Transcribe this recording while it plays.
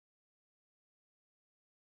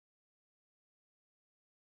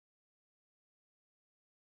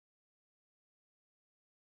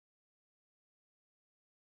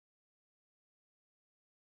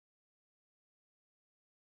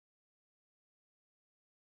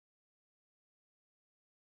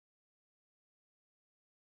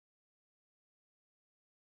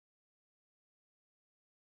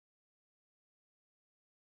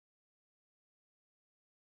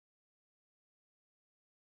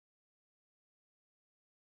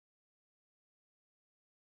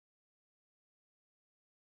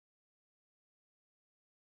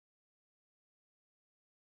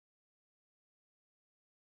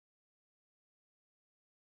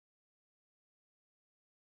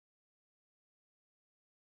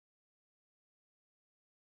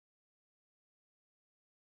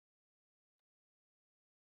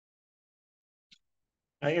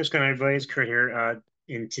Hi, what's going on, everybody? It's Kurt here.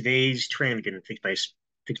 In today's training, I'm going to fix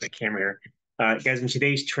my camera here. Guys, in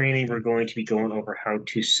today's training, we're going to be going over how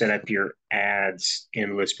to set up your ads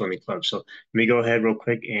in List Building Club. So let me go ahead real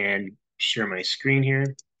quick and share my screen here.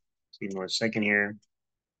 Give me 1 second here.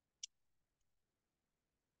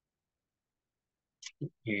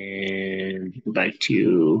 And go back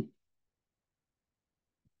to,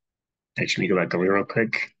 actually, let me go back over real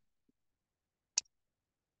quick.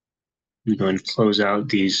 I'm going to close out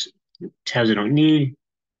these tabs I don't need.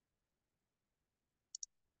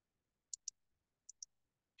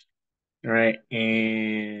 All right,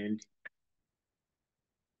 and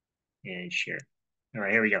share. All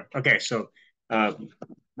right, here we go. Okay, so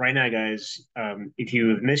right now, guys, if you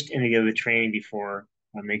have missed any of the training before,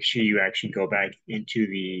 make sure you actually go back into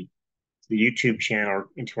the YouTube channel or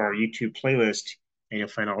into our YouTube playlist, and you'll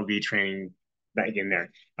find all the training back in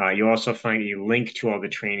there. You'll also find a link to all the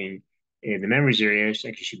training in the members area. It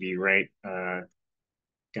actually should be right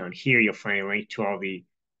down here. You'll find a link to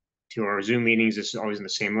to our Zoom meetings. This is always in the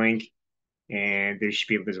same link. And there's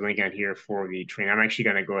a link on here for the training. I'm actually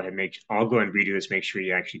going to go ahead and I'll go and redo this, make sure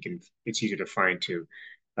you actually can, it's easier to find too.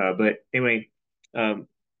 But anyway, um,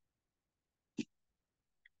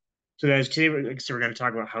 so guys, today we're going to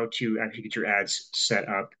talk about how to actually get your ads set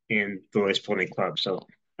up in the List Building Club. So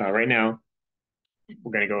right now,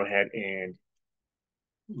 we're going to go ahead and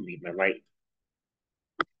leave my light,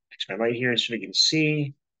 fix my light here so we can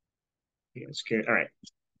see. Yeah, that's good. All right.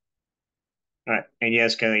 All right. And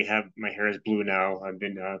yes, guys, I have my hair is blue now. I've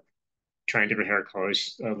been trying different hair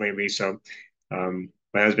colors lately. So my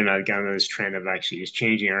husband and I got on this trend of actually just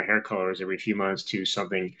changing our hair colors every few months to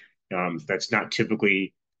something that's not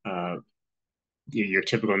typically uh, your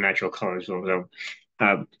typical natural colors. So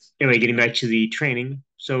anyway, getting back to the training.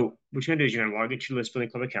 So what you're gonna do is you're gonna log into your List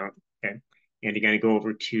Building Club account, okay, and you're gonna go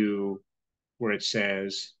over to where it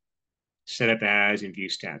says set up ads and view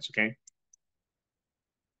stats, okay.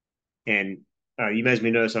 And you guys may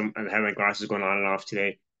notice I'm having my glasses going on and off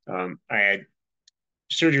today. I had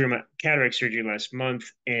cataract surgery last month,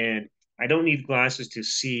 and I don't need glasses to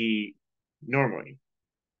see normally,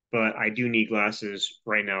 but I do need glasses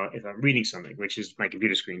right now if I'm reading something, which is my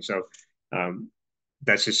computer screen. So um,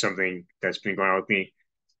 that's just something that's been going on with me.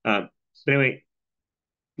 Um, but anyway,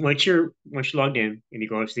 once you're logged in and you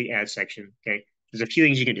go into the ad section, okay, there's a few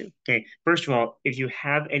things you can do. Okay, first of all, if you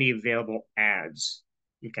have any available ads,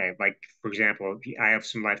 okay, like for example, I have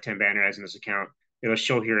some lifetime banner ads in this account. It'll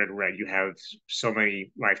show here in red. You have so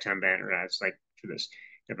many lifetime banner ads like for this.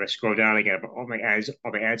 If I scroll down, I get all my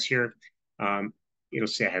ads here. Um, it'll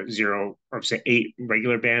say I have zero or say 8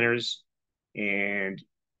 regular banners, and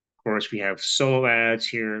of course we have solo ads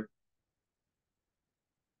here.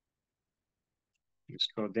 You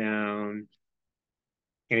scroll down.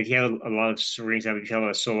 And if you have a lot of, for example, if you have a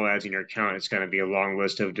lot of solo ads in your account, it's going to be a long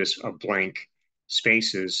list of just of blank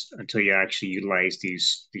spaces until you actually utilize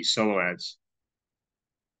these solo ads.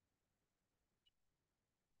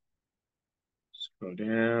 Scroll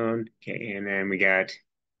down. Okay, and then we got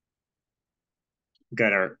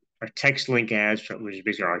our text link ads, which is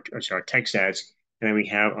basically our text ads, and then we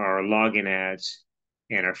have our login ads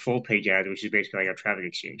and our full page ads, which is basically like our traffic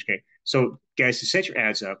exchange. Okay, so guys, to set your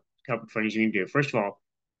ads up, a couple of things you need to do. First of all,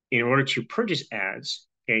 in order to purchase ads,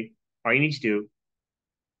 okay, all you need to do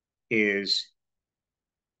is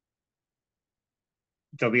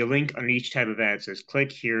there'll be a link on each type of ad that says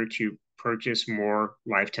click here to purchase more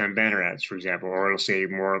lifetime banner ads, for example, or it'll say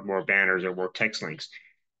more banners or more text links.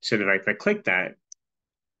 So that if I click that,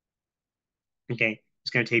 okay,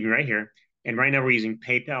 it's going to take me right here. And right now we're using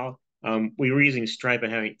PayPal. We were using Stripe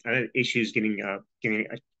and I had issues getting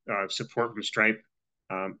support from Stripe.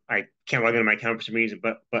 I can't log into my account for some reason,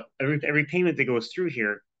 but every payment that goes through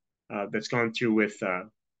here that's gone through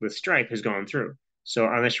with Stripe has gone through. So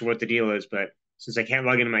I'm not sure what the deal is, but since I can't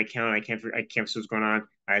log into my account, I can't see what's going on.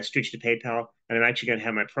 I switched to PayPal, and I'm actually going to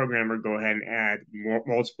have my programmer go ahead and add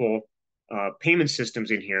multiple payment systems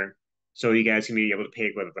in here so you guys can be able to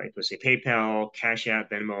pay with, like, let's say PayPal, Cash App,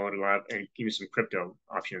 Venmo, and even some crypto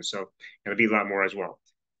options. So it'll be a lot more as well.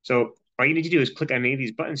 So all you need to do is click on any of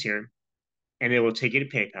these buttons here, and it will take you to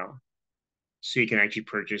PayPal, so you can actually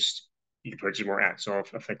purchase more ads. So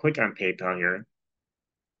if I click on PayPal here,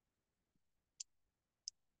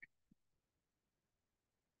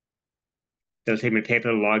 it'll take me to PayPal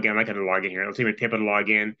to log in. I'm not going to log in here. It'll take me to PayPal to log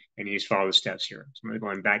in, and you just follow the steps here. So I'm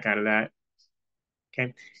going back out of that.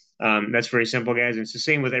 Okay, that's very simple, guys. And it's the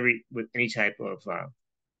same with any type of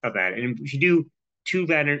ad. And if you do two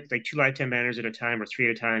lifetime banners at a time or 3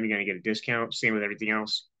 at a time, you're gonna get a discount. Same with everything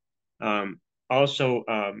else. Also,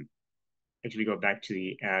 actually go back to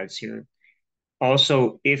the ads here.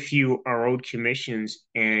 Also, if you are owed commissions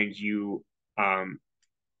and you can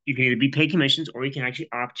either be paid commissions or you can actually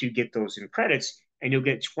opt to get those in credits, and you'll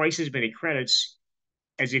get twice as many credits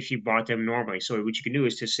as if you bought them normally. So what you can do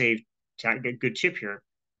is to get a good tip here,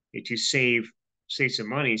 to save some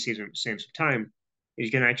money, save some time, is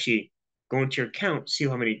you can actually go into your account, see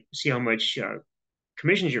how much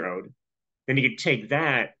commissions you're owed. Then you can take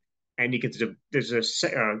that, and you get there's a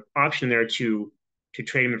option there to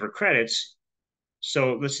trade them in for credits.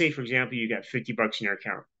 So let's say, for example, you got $50 in your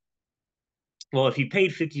account. Well, if you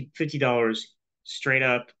paid $50 straight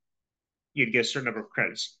up, you'd get a certain number of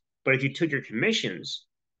credits. But if you took your commissions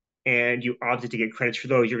and you opted to get credits for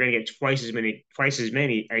those, you're going to get twice as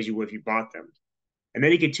many as you would if you bought them. And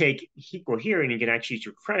then you can go here and you can actually use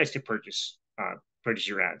your credits to purchase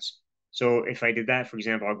your ads. So if I did that, for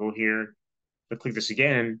example, I'll go here, I'll click this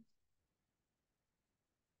again.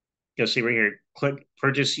 You'll see right here, click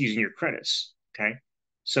purchase using your credits. Okay.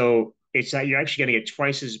 So it's that you're actually going to get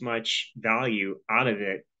twice as much value out of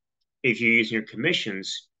it if you're using your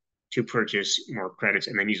commissions to purchase more credits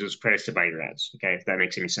and then use those credits to buy your ads. Okay, if that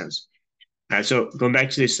makes any sense. So going back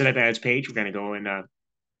to the setup ads page, we're going to go and I'm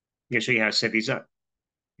going to show you how to set these up.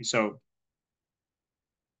 So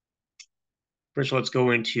first of all, let's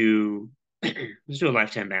go into let's do a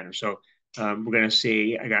lifetime banner. So we're going to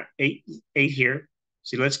say I got eight here.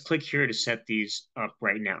 So let's click here to set these up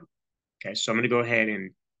right now. Okay, so I'm going to go ahead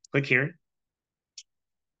and click here.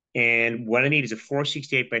 And what I need is a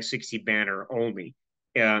 468 by 60 banner only.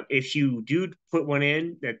 If you do put one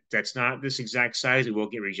in that's not this exact size, it will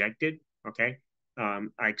get rejected. Okay.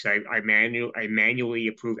 I manually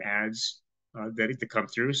approve ads that come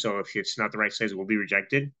through. So if it's not the right size, it will be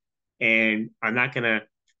rejected. And I'm not gonna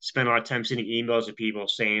spend a lot of time sending emails to people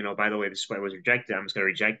saying, "Oh, by the way, this is why it was rejected." I'm just gonna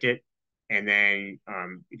reject it. And then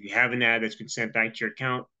if you have an ad that's been sent back to your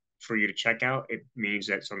account for you to check out, it means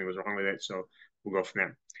that something was wrong with it. So we'll go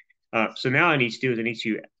from there. So now I need to do is I need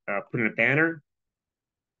to put in a banner,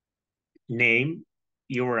 name,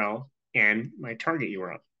 URL, and my target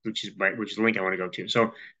URL, which is the link I want to go to.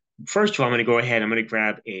 So first of all, I'm going to go ahead. I'm going to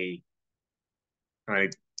grab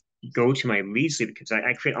go to my Lead Sleep because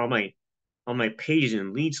I create all my pages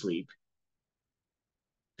in Lead Sleep.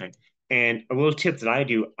 Okay. And a little tip that I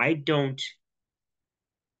do, I don't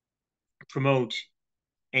promote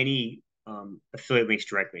any affiliate links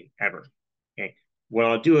directly ever. Okay. What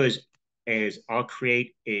I'll do is I'll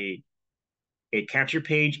create a capture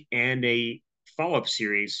page and a follow-up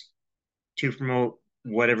series to promote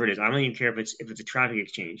whatever it is. I don't even care if it's a traffic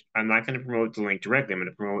exchange. I'm not going to promote the link directly.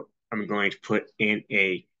 I'm going to put in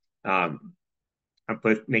a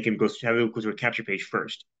make him have him go to a capture page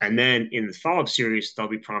first. And then in the follow-up series, they'll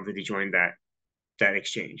be prompted to join that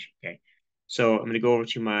exchange. Okay. So I'm going to go over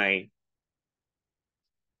to my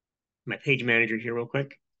page manager here real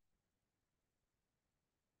quick.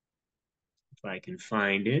 If I can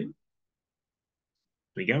find it. There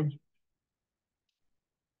we go.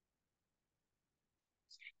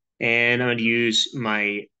 And I'm going to use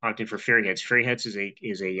my opt-in for Fairy Heads. Fairy Heads is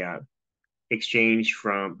a exchange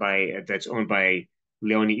that's owned by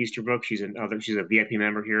Leonie Easterbrook. She's a VIP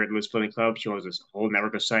member here at List Building Club. She owns this whole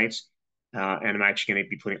network of sites, and I'm actually going to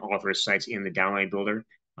be putting all of her sites in the downline builder.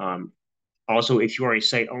 Also, if you are a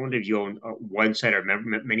site owner, if you own one site or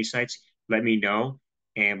many sites, let me know,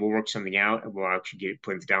 and we'll work something out, and we'll actually get it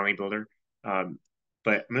put in the downline builder.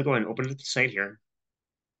 But I'm going to go ahead and open up the site here.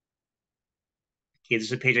 Okay, this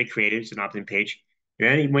is a page I created. It's an opt-in page. And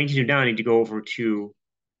then when you do down, I need to go over to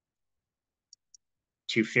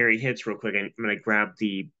Fairy Hits real quick. And I'm going to grab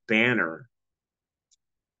the banner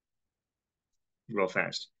real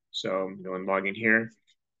fast. So I'm going to log in here,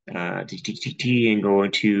 and go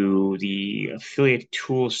into the affiliate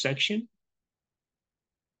tools section.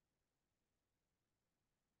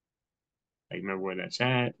 I remember where that's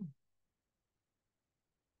at.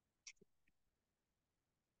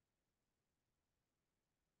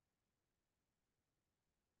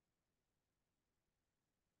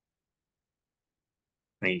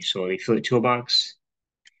 So the affiliate toolbox.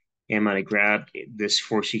 And I'm going to grab this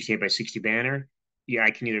 468 by 60 banner. Yeah,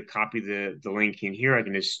 I can either copy the link in here. I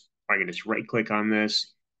can just right click on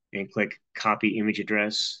this and click copy image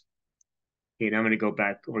address. And I'm going to go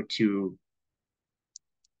back over to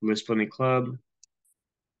List Building Club.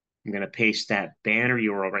 I'm going to paste that banner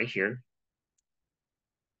URL right here.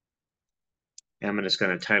 And I'm just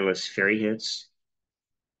going to title this Fairy Hits.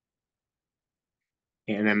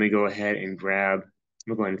 And I'm going to go ahead and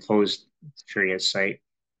I'm going to go ahead and close the Fairy Hits site.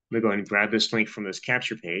 I'm going to go ahead and grab this link from this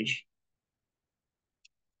capture page.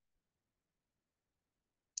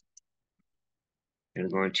 And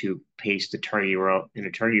I'm going to paste the target URL in the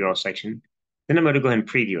target URL section. Then I'm going to go ahead and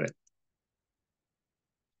preview it.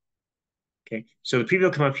 Okay, so the preview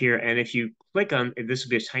will come up here, and if you click on, this will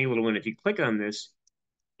be a tiny little window. If you click on this,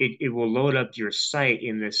 it will load up your site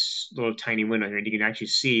in this little tiny window here, and you can actually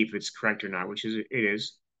see if it's correct or not, which is it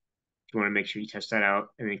is. You want to make sure you test that out,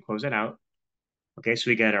 and then close that out. Okay, so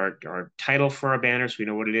we got our title for our banner, so we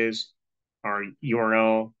know what it is, our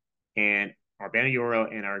URL, and our banner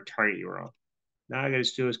URL, and our target URL. Now all I got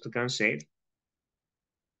to do is click on save,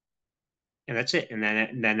 and that's it. And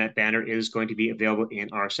then that banner is going to be available in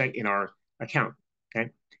our site, in our account. Okay.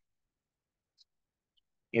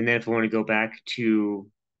 And then if I want to go back to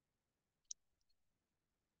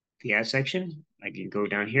the ad section, I can go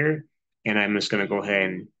down here, and I'm just going to go ahead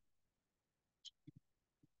and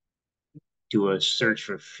do a search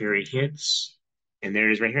for fairy hits. And there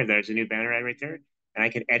it is right here. There's a new banner ad right there. And I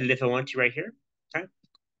can edit if I want to right here. Okay.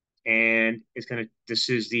 And it's going to, this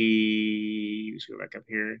is the, let's go back up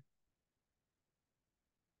here.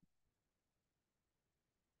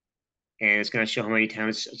 And it's going to show how many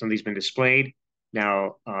times something's been displayed.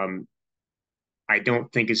 Now, I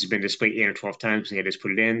don't think it's been displayed 8 or 12 times. I just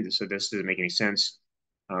put it in, so this doesn't make any sense.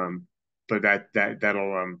 But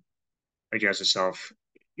that'll adjust itself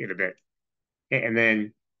in a bit. And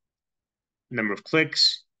then number of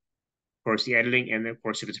clicks, of course, the editing, and then, of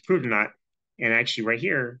course, if it's approved or not. And actually, right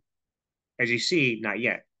here, as you see, not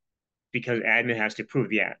yet, because admin has to approve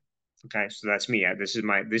the ad. Okay, so that's me.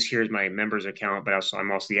 This here is my members account, but also I'm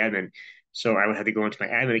also the admin. So I would have to go into my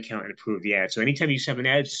admin account and approve the ad. So anytime you have an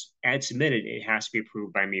ad submitted, it has to be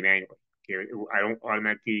approved by me manually. Okay,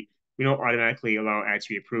 we don't automatically allow ads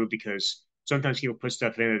to be approved because sometimes people put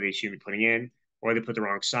stuff in that they shouldn't be putting in, or they put the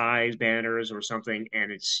wrong size banners or something,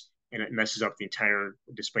 and it messes up the entire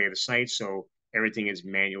display of the site. So everything is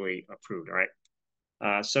manually approved. All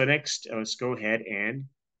right. So next, let's go ahead and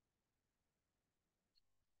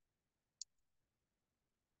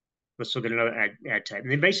let's look at another ad type.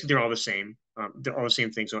 And then basically they're all the same. They're all the same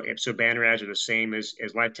thing. So banner ads are the same as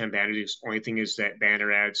lifetime banners. The only thing is that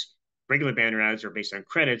regular banner ads are based on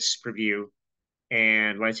credits per view,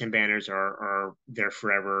 and lifetime banners are there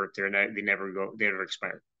forever. They never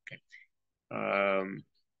expire. Okay.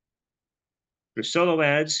 Your solo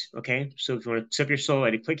ads. Okay. So if you want to set up your solo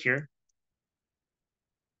ad, you click here.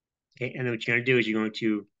 Okay. And then what you're going to do is you're going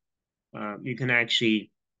to you can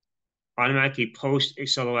actually automatically post a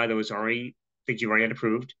solo ad that you already had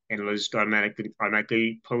approved, and it'll just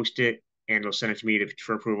automatically post it, and it'll send it to me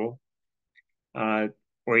for approval.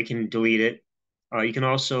 Or you can delete it. You can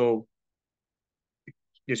also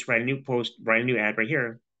just write a new ad right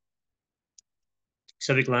here.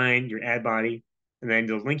 Subject line, your ad body, and then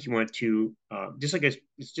the link you want to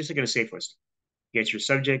it's just like in a safe list. You get your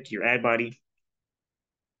subject, your ad body,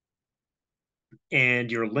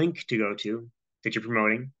 and your link to go to that you're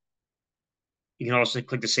promoting. You can also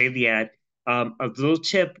click to save the ad. A little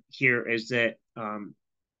tip here is that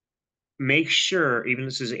make sure, even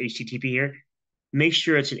this is HTTP here, make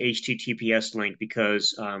sure it's an HTTPS link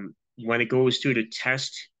because when it goes through to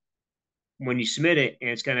test, when you submit it, and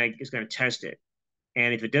it's gonna test it,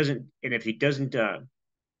 and if it's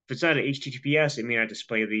not an HTTPS, it may not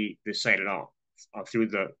display the site at all through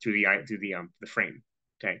the frame.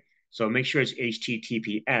 Okay, so make sure it's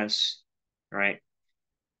HTTPS, all right,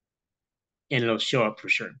 and it'll show up for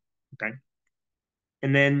sure. Okay.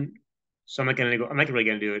 And then, so I'm not really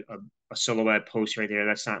gonna do a solo ad post right there.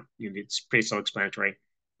 That's not, it's pretty self-explanatory.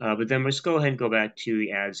 But then let's go ahead and go back to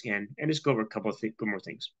the ads again and just go over a couple more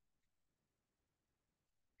things.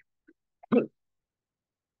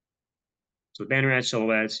 So banner ads,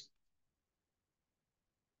 solo ads.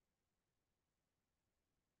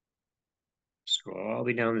 Scroll all the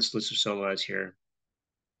way down this list of solo ads here.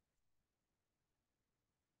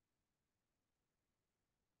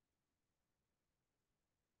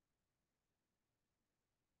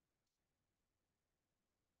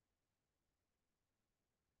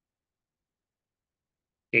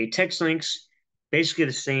 Okay, text links, basically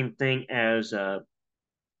the same thing as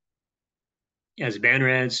banner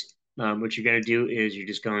ads. What you're going to do is you're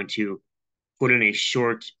just going to put in a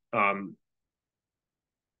short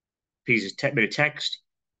bit of text,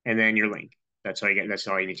 and then your link. That's all you get. That's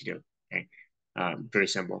all you need to do. Okay, very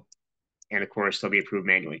simple. And of course, they'll be approved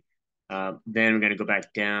manually. Then we're going to go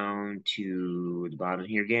back down to the bottom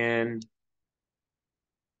here again.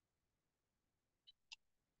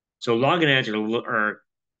 So login ads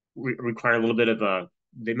require a little bit of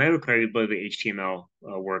they might require a bit of HTML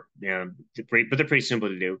work, but they're pretty simple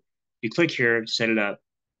to do. You click here, set it up.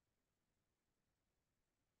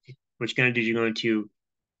 What you're going to do is you're going to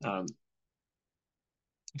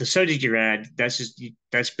the subject you add. That's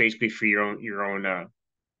basically for your own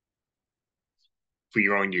for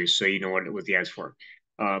your own use, so you know what the ad's for.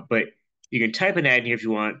 But you can type an ad in here if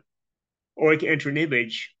you want, or you can enter an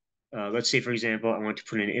image. Let's say, for example, I want to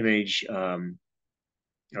put an image. I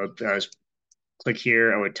would click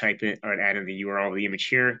here. I would type it. I would add in the URL of the image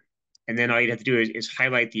here, and then all you'd have to do is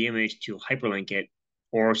highlight the image to hyperlink it,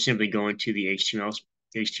 or simply go into the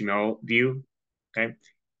HTML view. Okay,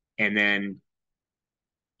 and then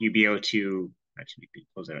you'd be able to actually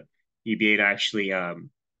close that up. You'd be able to actually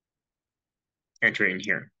enter it in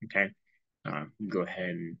here. Okay, go ahead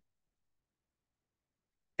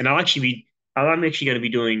and I'm actually going to be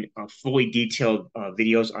doing fully detailed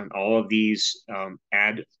videos on all of these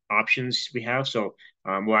ad options we have. So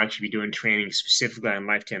we'll actually be doing training specifically on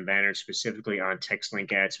lifetime banners, specifically on text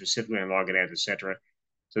link ads, specifically on login ads, etc.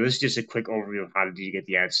 So this is just a quick overview of how to get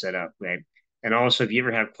the ad set up, right? And also, if you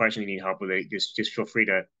ever have questions, you need help with it, just feel free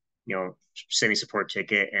to send me a support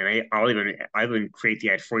ticket, and I'll even create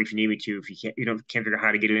the ad for you if you need me to. If you can't figure out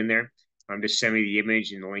how to get it in there, just send me the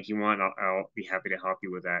image and the link you want. I'll be happy to help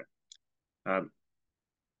you with that. Um,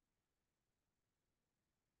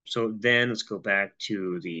 so then let's go back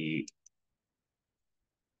to the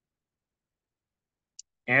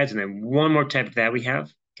ads, and then one more type of ad we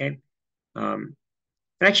have. Okay.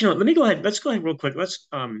 Actually, no, let me go ahead. Let's go ahead real quick. Not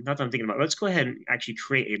that I'm thinking about it, let's go ahead and actually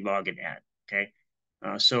create a login ad. Okay.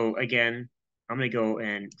 So again, I'm going to go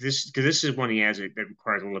and because this is one of the ads that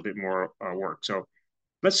requires a little bit more work. So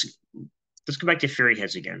let's let's go back to Fairy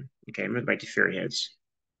Heads again. Okay. I'm going to go back to Fairy Heads.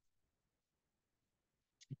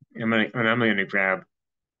 And I'm going to grab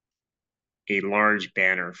a large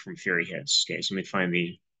banner from Fairy Heads. Okay. So let me find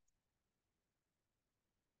the,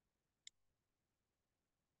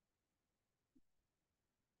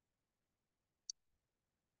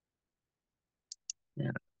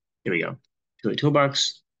 yeah, here we go. To the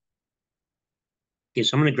toolbox. Okay,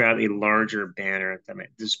 so I'm going to grab a larger banner.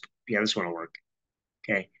 This one will work.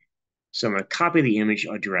 Okay, so I'm going to copy the image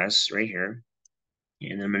address right here,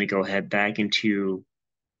 and I'm going to go ahead back into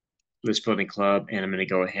List Building Club, and I'm going to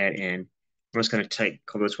go ahead and I'm just going to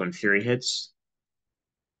call this one Fairy Hits.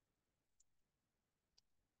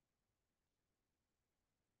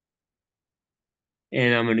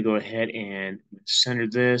 And I'm going to go ahead and center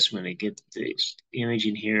this. I'm going to get this image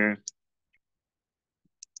in here.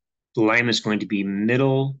 The alignment is going to be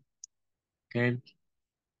middle. Okay,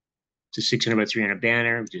 it's a 600 by 300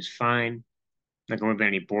 banner, which is fine. Not going to have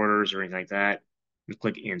any borders or anything like that. I'm going to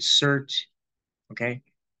click Insert. Okay.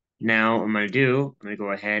 Now what I'm going to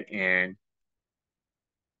go ahead and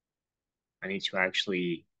I need to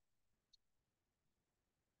actually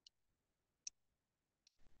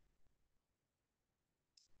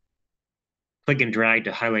click and drag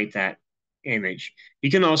to highlight that image.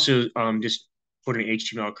 You can also just put an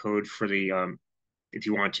HTML code for the if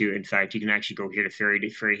you want to. In fact, you can actually go here to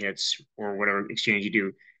Fairy Hits or whatever exchange you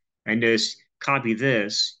do, and just copy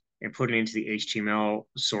this and put it into the HTML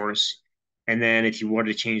source. And then if you want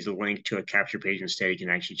to change the link to a capture page instead, you can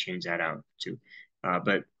actually change that out too.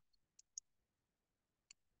 But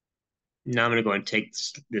now I'm going to go and take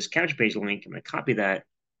this capture page link. I'm going to copy that,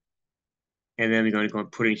 and then we're going to go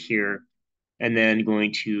and put it here, and then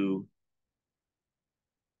going to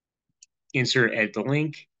insert edit the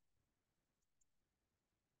link.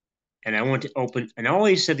 And I want to open, and I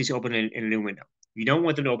always set these open in a new window. You don't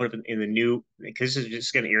want them to open up in the new, because this is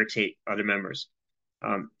just going to irritate other members.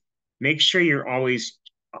 Make sure you're always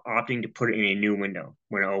opting to put it in a new window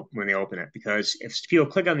when they open it, because if people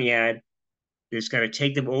click on the ad, it's got to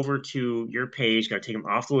take them over to your page, got to take them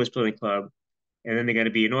off the List Building Club, and then they're going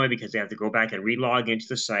to be annoyed because they have to go back and relog into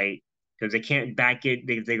the site because they can't back it.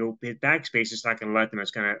 They go hit backspace. It's not going to let them. It's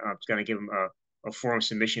going to give them a form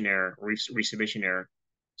submission error or resubmission error.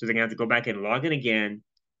 So they're going to have to go back and log in again,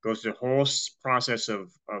 go through the whole process of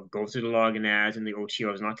go through the login ads and the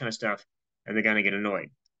OTOs and all kind of stuff, and they're going to get annoyed.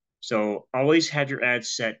 So always have your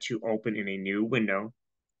ads set to open in a new window.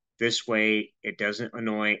 This way, it doesn't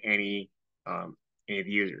annoy of the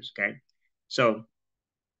users. Okay, so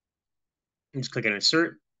just click on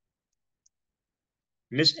insert.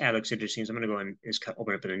 And this ad looks interesting, so I'm going to go and just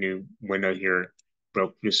open up in a new window here,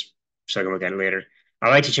 just so I can look at it later. I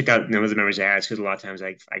like to check out none of the members' ads because a lot of times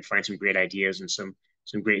I find some great ideas and some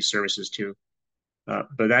great services too.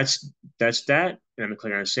 But that's that. And I'm going to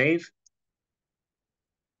click on save.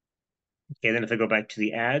 Okay, then if I go back to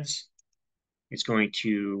the ads, it's going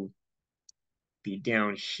to be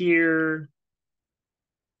down here.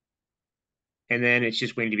 And then it's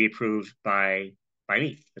just waiting to be approved by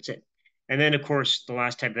me. That's it. And then, of course, the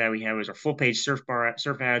last type of ad we have is our full page surf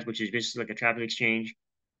ads, which is basically like a traffic exchange.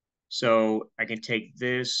 So I can take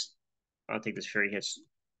this, I'll take this Fairy Hits,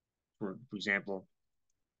 for example,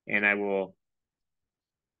 and I will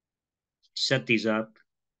set these up.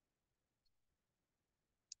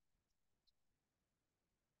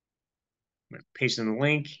 I'm going to paste in the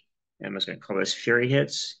link. And I'm just going to call this Fury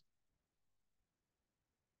Hits.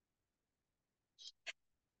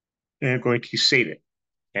 And I'm going to save it.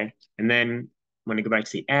 Okay. And then I'm going to go back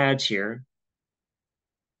to the ads here.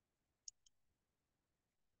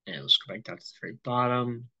 And let's go back down to the very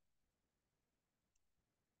bottom.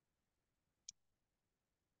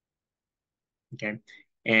 Okay.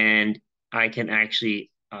 And I can actually,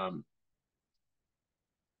 I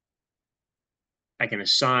can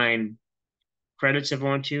assign credits if I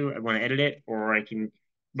want to. I want to edit it, or I can,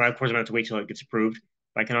 but of course, I'm going to have to wait till it gets approved.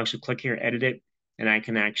 But I can also click here, edit it, and I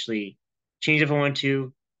can actually change if I want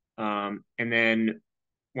to. And then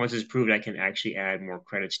once it's approved, I can actually add more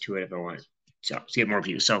credits to it if I want to get more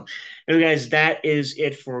views. So, anyway, guys, that is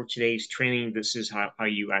it for today's training. This is how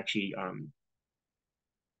you actually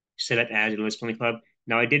set up ads in List Building Club.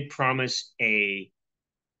 Now, I did promise a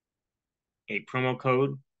promo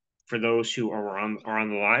code for those who are on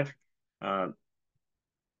the live.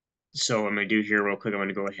 So I'm going to do here real quick. I'm going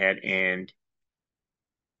to go ahead and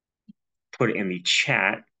put it in the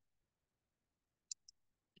chat.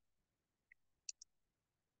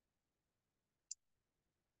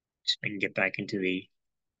 So I can get back into the,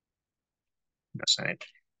 that's not it.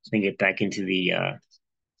 So I can get back into the,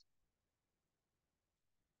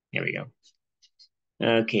 there we go.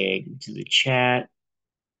 Okay, to the chat.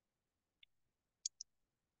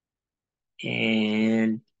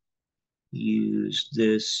 And use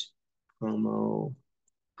this promo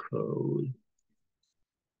code.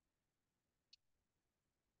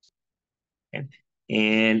 Okay.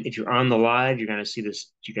 And if you're on the live, you're going to see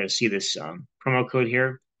this. You're going to see this promo code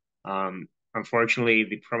here. Unfortunately,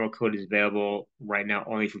 the promo code is available right now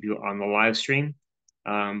only for people on the live stream.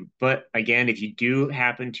 But again, if you do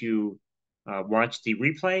happen to watch the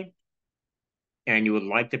replay and you would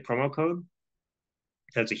like the promo code,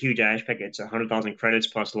 that's a huge aspect. It's 100,000 credits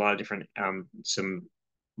plus a lot of different some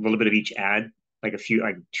a little bit of each ad, like a few,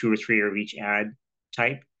 like 2 or 3 of each ad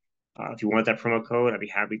type. If you want that promo code, I'd be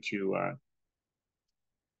happy to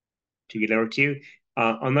get over to you.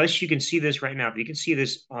 Unless you can see this right now, if you can see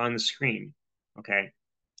this on the screen, okay.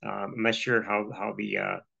 I'm not sure how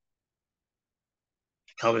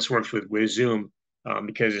this works with Zoom,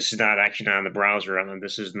 because this is not actually not on the browser. I mean,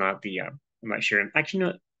 this is not the. I'm not sure. Actually,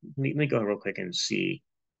 no. Let me go real quick and see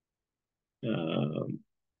how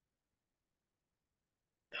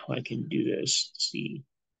I can do this. Let's see,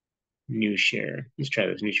 new share. Let's try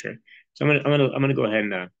this new share. So I'm gonna go ahead and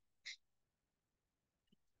let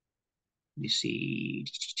me see.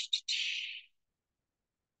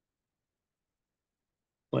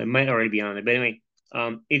 Well, it might already be on there, but anyway,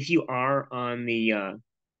 if you are on the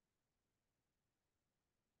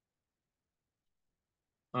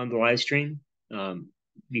live stream,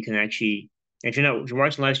 you can actually, if you're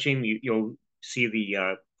watching live stream, you'll see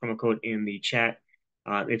the promo code in the chat.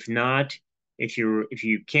 If not, if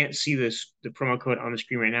you can't see the promo code on the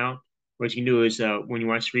screen right now, what you can do is when you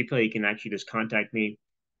watch the replay, you can actually just contact me,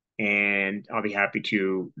 and I'll be happy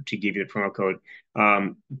to give you the promo code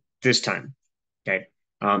this time. Okay.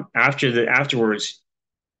 Afterwards,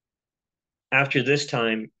 after this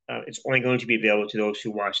time, it's only going to be available to those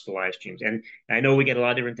who watch the live streams. And I know we get a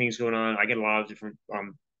lot of different things going on. I get a lot of different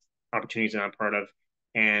opportunities that I'm part of,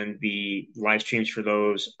 and the live streams for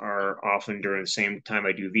those are often during the same time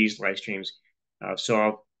I do these live streams. So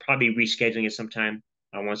I'll probably be rescheduling it sometime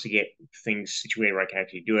once I get things situated where I can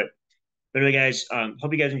actually do it. But anyway, guys,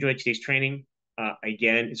 hope you guys enjoyed today's training.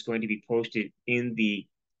 Again, it's going to be posted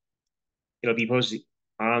it'll be posted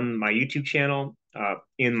on my YouTube channel,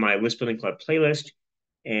 in my List Building Club playlist.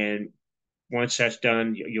 And once that's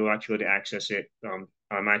done, you'll actually be able to access it.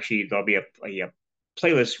 Actually, there'll be a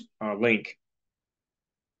playlist link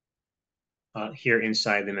here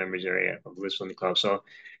inside the members area of List Building Club. So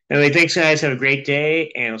anyway, thanks, guys. Have a great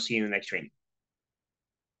day, and I'll see you in the next training.